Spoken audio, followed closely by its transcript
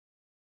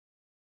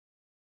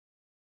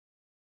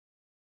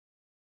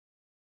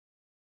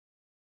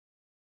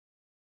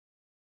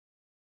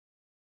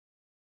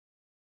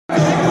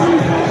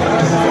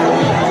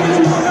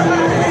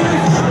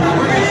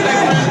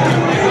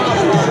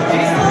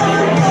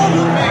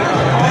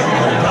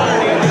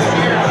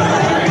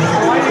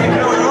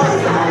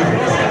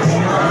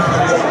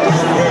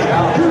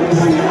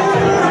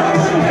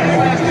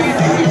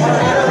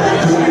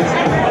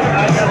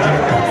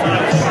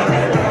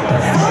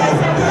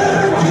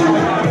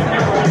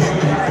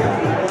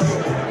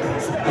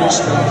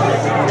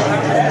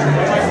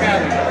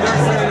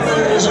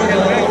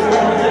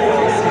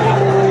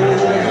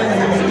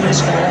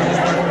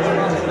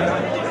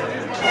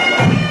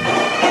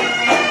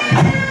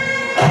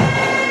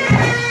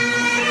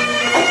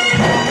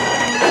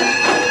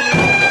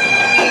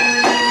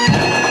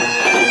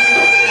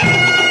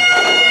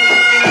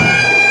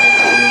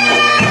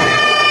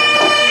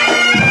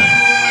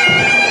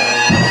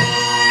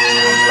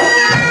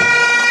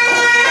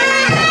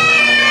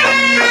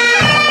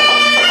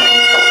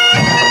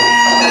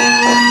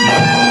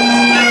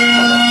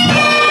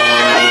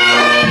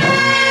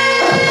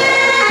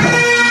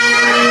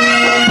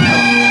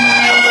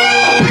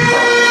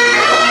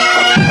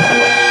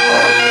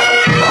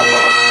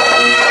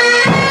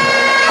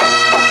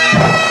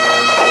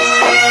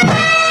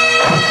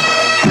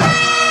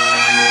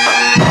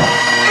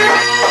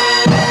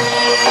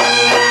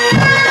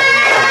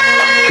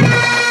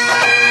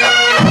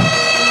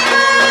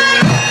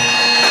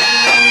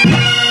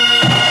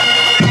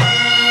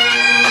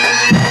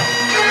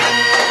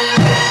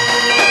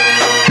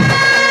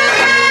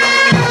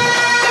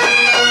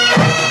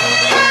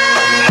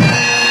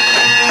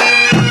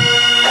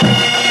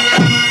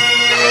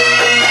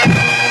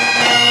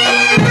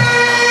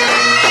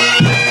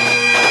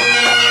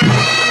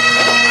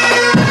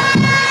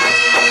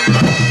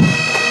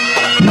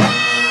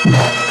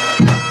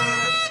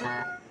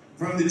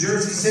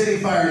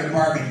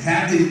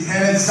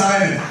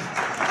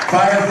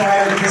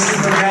Firefighter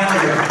Christopher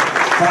Gallagher,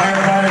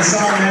 Firefighter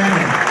Sean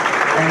Manning,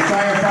 and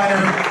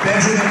Firefighter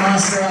Benjamin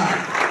Mastrat.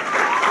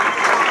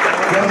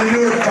 From the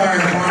Newark Fire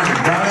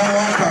Department, Donnell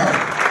Lockhart,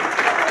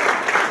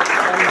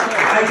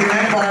 Ike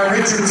Empire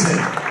Richardson,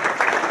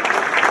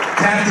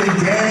 Captain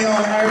Daniel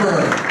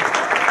Eber,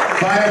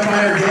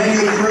 Firefighter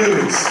Daniel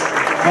Cruz,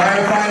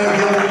 Firefighter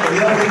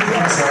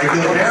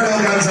Gilberto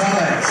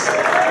Gonzalez,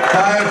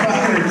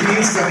 Firefighter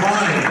Dean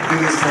Scapani, do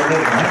this for a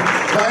living, right?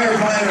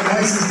 Firefighter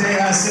Moises De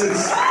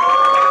Jesus,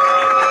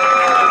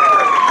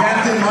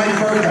 Captain Mark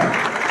Furka,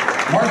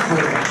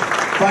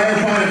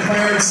 Firefighter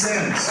Clarence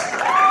Sims,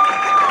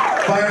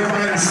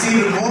 Firefighter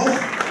Stephen Wolf,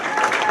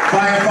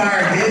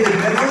 Firefighter David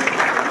Mitchell,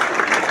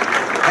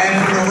 and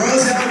from the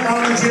Roselle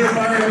Volunteer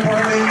Fire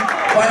Department,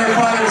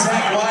 Firefighter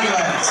Zach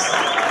Wylaz.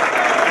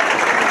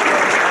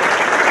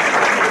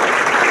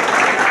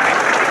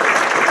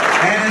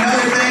 And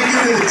another thank you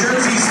to the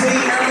Jersey City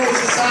Emerald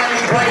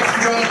Society Pipe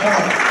and Drum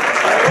Corps.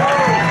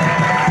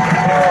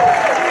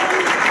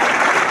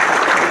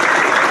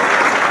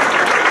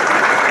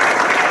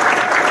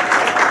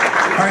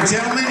 All right,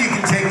 gentlemen, you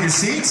can take your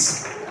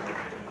seats.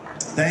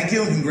 Thank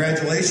you and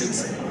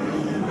congratulations.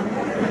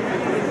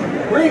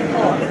 Green,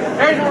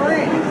 there's the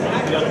ring.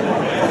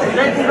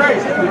 Jason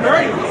Grace,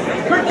 ready?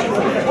 Quick,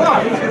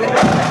 walk.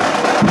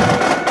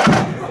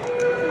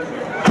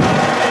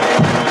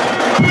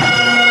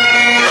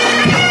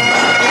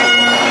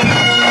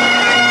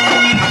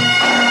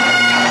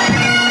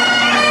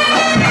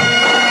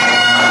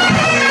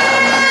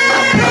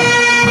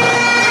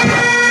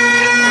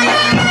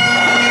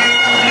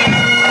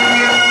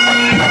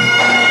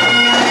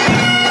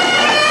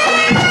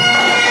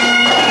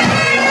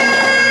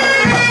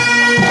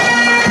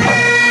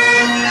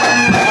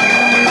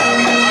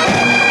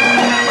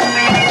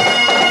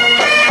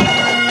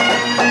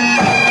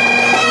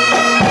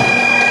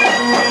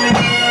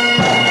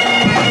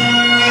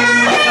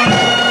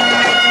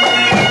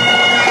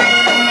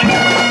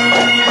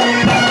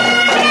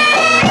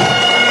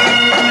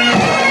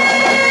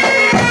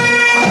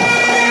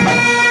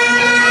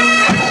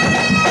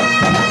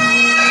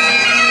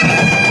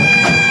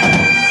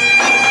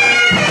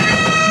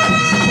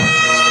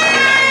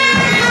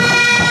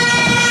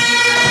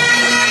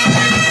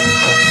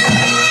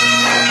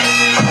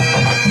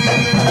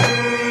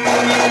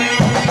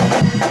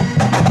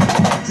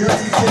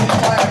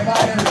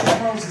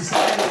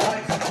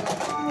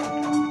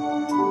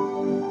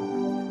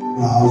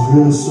 I was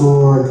really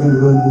sore, I couldn't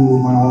really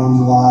move my arms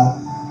a lot.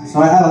 So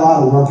I had a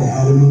lot of work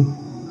ahead of me,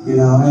 you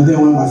know, and then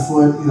with my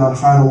foot, you know,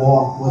 trying to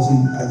walk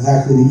wasn't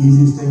exactly the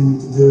easiest thing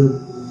to do.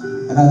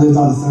 And I lived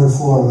on the 3rd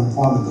floor of an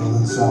apartment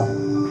building, so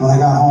when I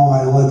got home,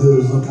 all I did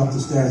was look up the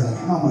stairs, like,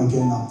 how am I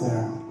getting up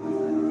there?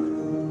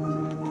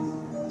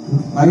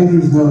 My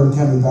injuries never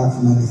kept me back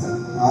from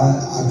anything.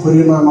 I put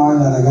it in my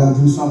mind that I gotta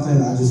do something,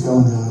 I just go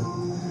and do it.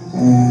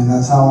 And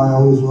that's how I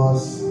always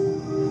was.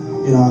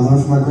 You know, I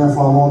learned from my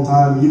grandfather a long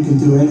time, you can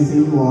do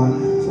anything you want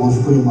as long as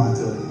you put your mind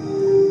to it.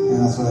 And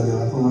that's what I do.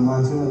 I put my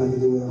mind to it and I can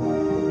do whatever I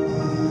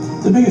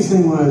want. The biggest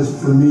thing was,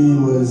 for me,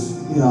 was,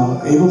 you know,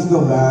 able to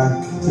go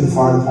back to the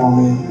fire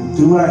department,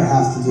 do what I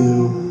have to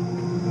do,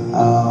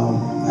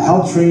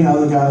 help train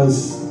other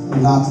guys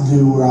not to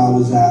do where I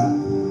was at,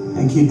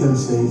 and keep them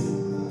safe.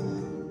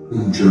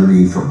 The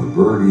journey from a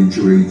burn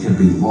injury can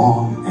be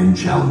long and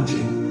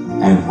challenging.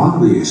 And while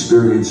the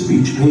experience of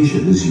each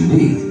patient is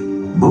unique,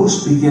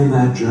 most begin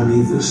that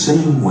journey the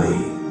same way,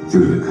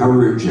 through the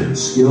courage and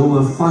skill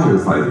of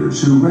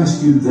firefighters who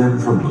rescued them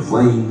from the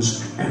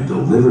flames and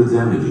delivered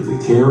them into the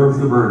care of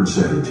the burn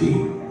center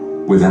team.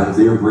 Without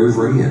their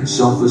bravery and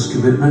selfless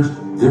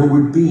commitment, there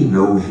would be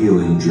no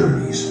healing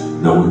journeys,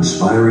 no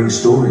inspiring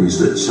stories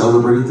that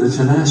celebrate the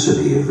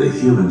tenacity of the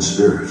human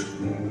spirit.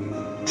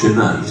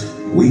 Tonight,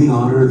 we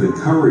honor the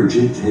courage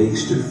it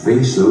takes to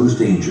face those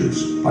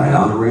dangers by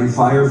honoring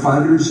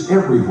firefighters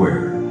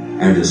everywhere,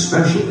 and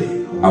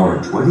especially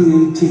our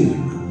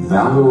 2018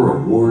 Valor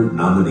Award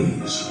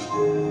nominees.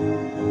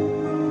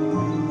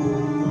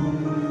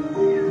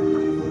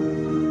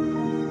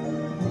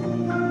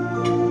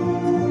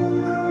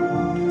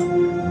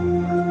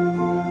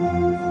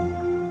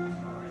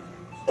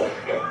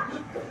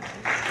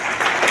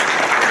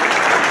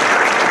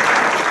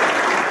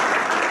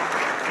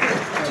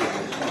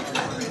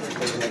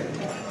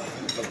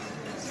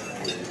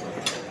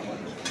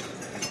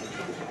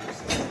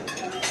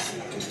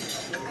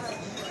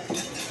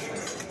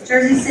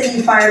 Jersey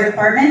City Fire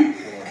Department,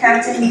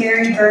 Captain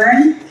Gary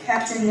Byrne,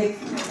 Captain Nick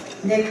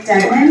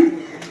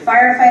Degnan,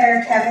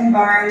 Firefighter Kevin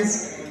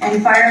Barnes,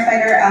 and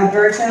Firefighter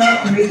Alberto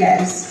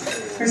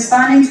Enriquez.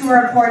 Responding to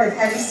a report of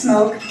heavy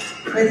smoke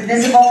with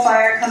visible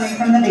fire coming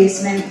from the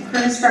basement,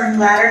 crews from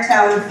Ladder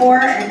Tower 4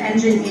 and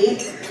Engine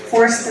 8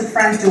 forced the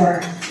front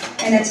door.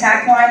 An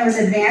attack line was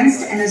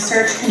advanced and a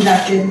search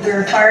conducted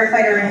where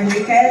Firefighter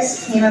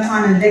Enriquez came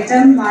upon a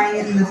victim lying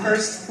in the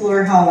first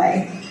floor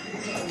hallway.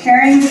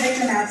 Carrying the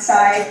victim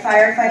outside,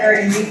 Firefighter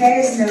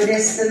Enriquez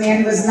noticed the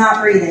man was not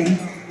breathing.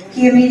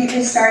 He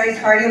immediately started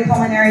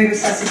cardiopulmonary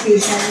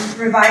resuscitation,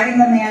 reviving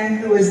the man,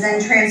 who was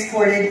then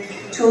transported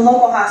to a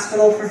local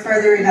hospital for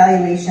further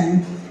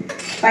evaluation.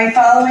 By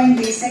following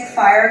basic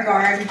fire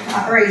guard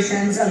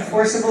operations of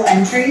forcible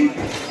entry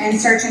and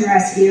search and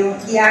rescue,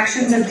 the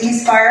actions of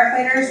these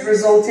firefighters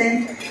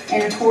resulted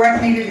in a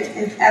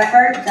coordinated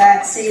effort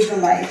that saved a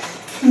life.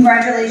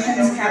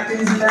 Congratulations,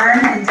 Captains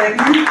Byrne and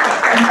Degnan, and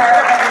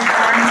Firefighters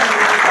Barnes and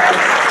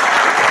Enriquez.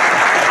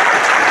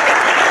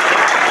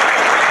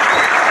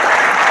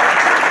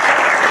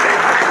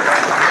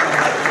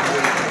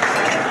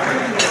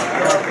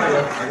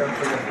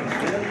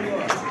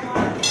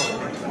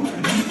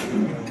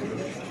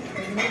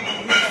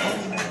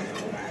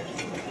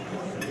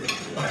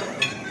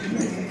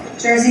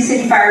 Jersey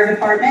City Fire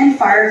Department,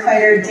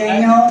 Firefighter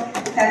Daniel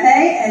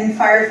Pepe and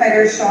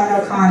Firefighter Sean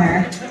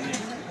O'Connor.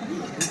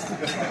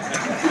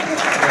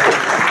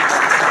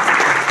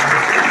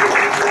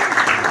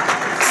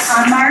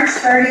 On March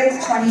 30th,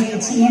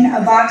 2018,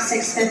 a Box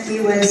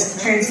 650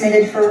 was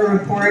transmitted for a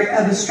report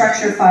of a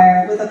structure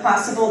fire with a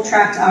possible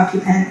trapped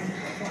occupant.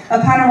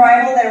 Upon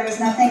arrival, there was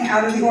nothing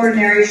out of the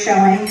ordinary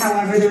showing.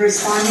 However, the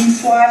responding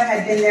squad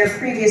had been there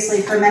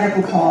previously for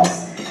medical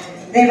calls.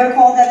 They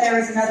recalled that there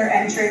was another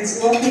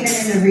entrance located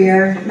in the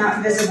rear,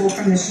 not visible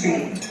from the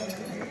street.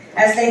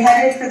 As they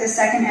headed for the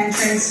second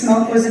entrance,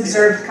 smoke was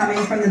observed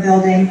coming from the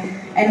building,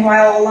 and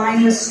while a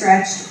line was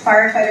stretched,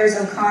 firefighters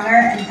O'Connor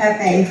and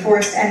Pepe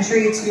forced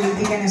entry to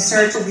begin a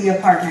search of the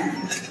apartment.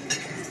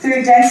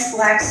 Through dense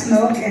black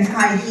smoke and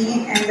high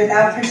heat, and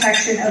without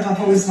protection of a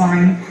hose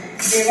line,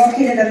 they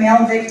located a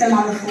male victim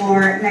on the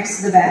floor next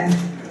to the bed.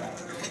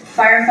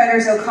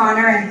 Firefighters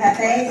O'Connor and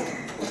Pepe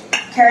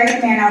carried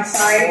the man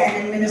outside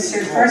and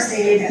administered first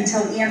aid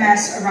until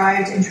EMS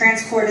arrived and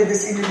transported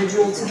this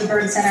individual to the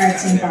burn center at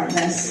St.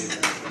 Barnabas.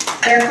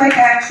 Their quick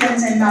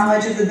actions and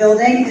knowledge of the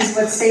building is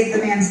what saved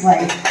the man's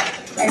life.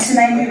 And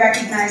tonight we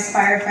recognize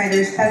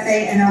firefighters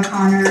Pepe and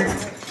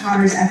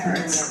O'Connor's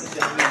efforts.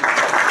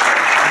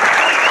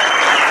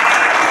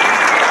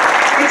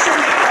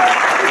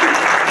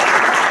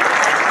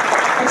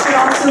 It should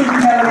also be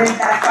noted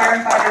that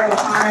Firefighter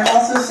O'Connor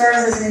also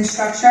serves as an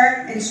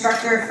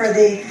instructor for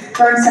the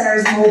Burn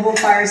Center's Mobile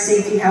Fire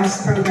Safety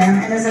House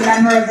program and is a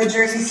member of the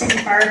Jersey City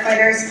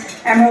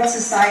Firefighters Emerald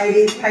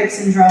Society Pipes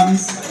and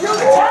Drums.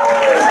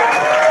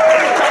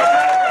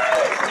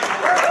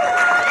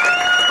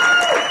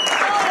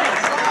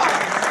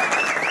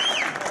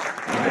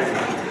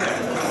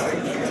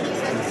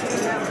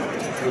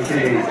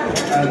 Okay,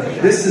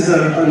 this is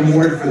an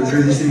award for the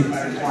Jersey City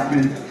Fire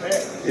Department.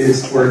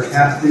 Is for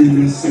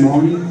Captain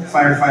Simone,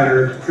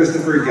 Firefighter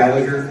Christopher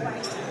Gallagher,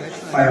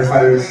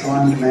 Firefighter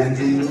Sean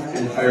Mandy,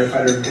 and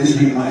Firefighter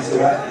Benji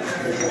Montserrat.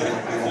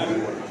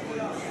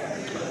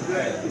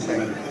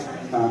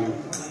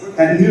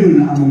 At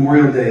noon on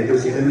Memorial Day,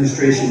 there's a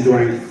demonstration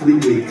during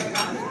Fleet Week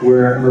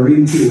where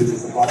Marine 2, which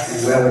is the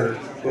Boston whaler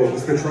boat,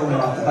 was patrolling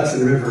off the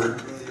Hudson River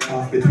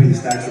off between the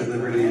Statue of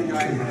Liberty and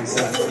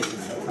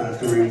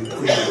during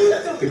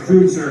the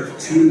crew observed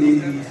 2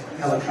 Navy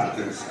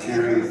helicopters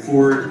carrying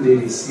 4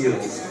 Navy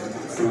SEALs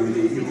from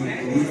the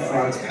Elite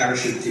Frogs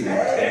parachute team.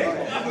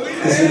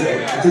 This is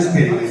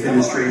participating in a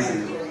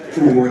demonstration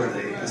for Memorial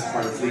Day as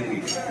part of Fleet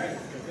Week.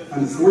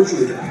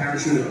 Unfortunately, the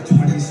parachute of a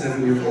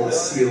 27-year-old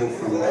SEAL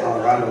from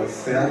Colorado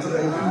failed to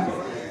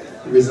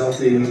open,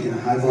 resulting in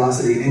a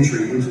high-velocity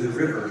entry into the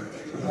river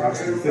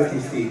approximately 50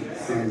 feet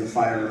from the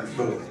fire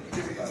boat.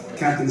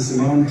 Captain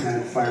Simone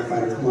had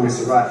Firefighter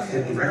Montserrat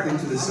head directly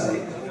to the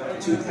site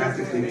to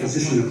tactically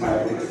position the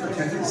fireboat to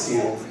protect the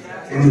SEAL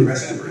and the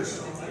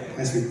rescuers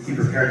as he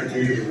prepared to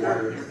enter the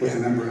water with a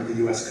member of the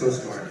U.S.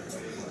 Coast Guard.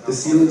 The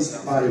SEAL's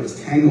body was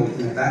tangled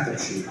in a backup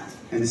chute,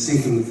 and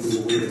sinking from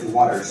the weight of the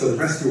water. So the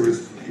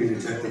rescuer's main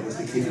objective was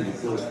to keep them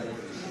afloat.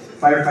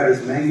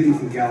 Firefighters Mangan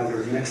and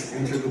Gallagher next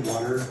entered the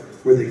water,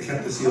 where they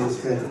kept the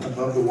seal's head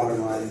above the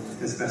waterline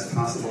as best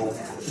possible,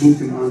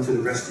 moved him onto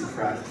the rescue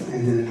craft,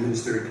 and then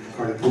administered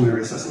cardiopulmonary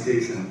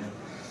resuscitation.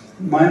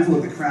 Mindful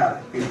of the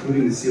crowd,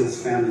 including the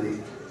seal's family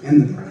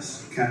and the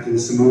press, Captain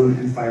Simone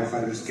and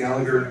firefighters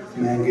Gallagher,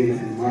 Mangan,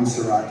 and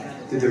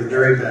Montserrat did their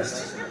very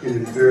best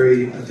in a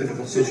very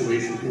difficult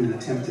situation in an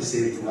attempt to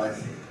save the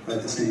life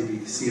of this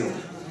Navy SEAL.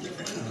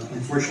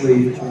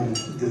 Unfortunately,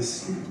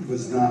 this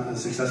was not a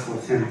successful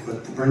attempt,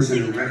 but the Burn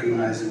Center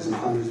recognizes and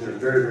honors their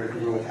very, very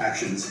heroic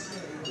actions,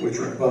 which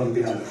are above and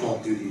beyond the call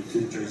of duty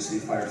to the Jersey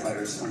City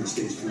firefighters on the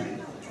stage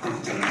tonight. Thank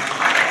you, gentlemen.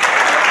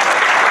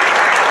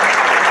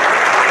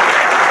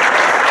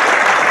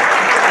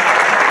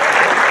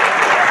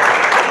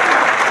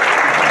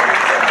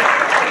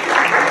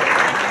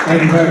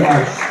 Thank you very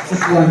much.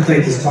 Just want to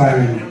take this time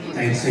and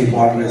thank St.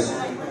 Barnabas,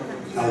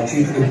 our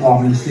Chief of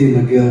Department, Steve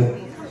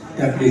McGill,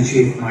 Deputy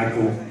Chief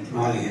Michael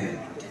Monahan.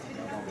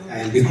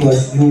 And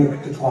because your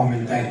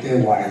department thanked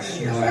their wives,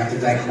 I have to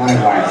thank my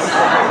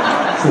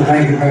wife. So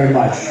thank you very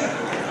much.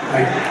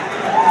 Thank you.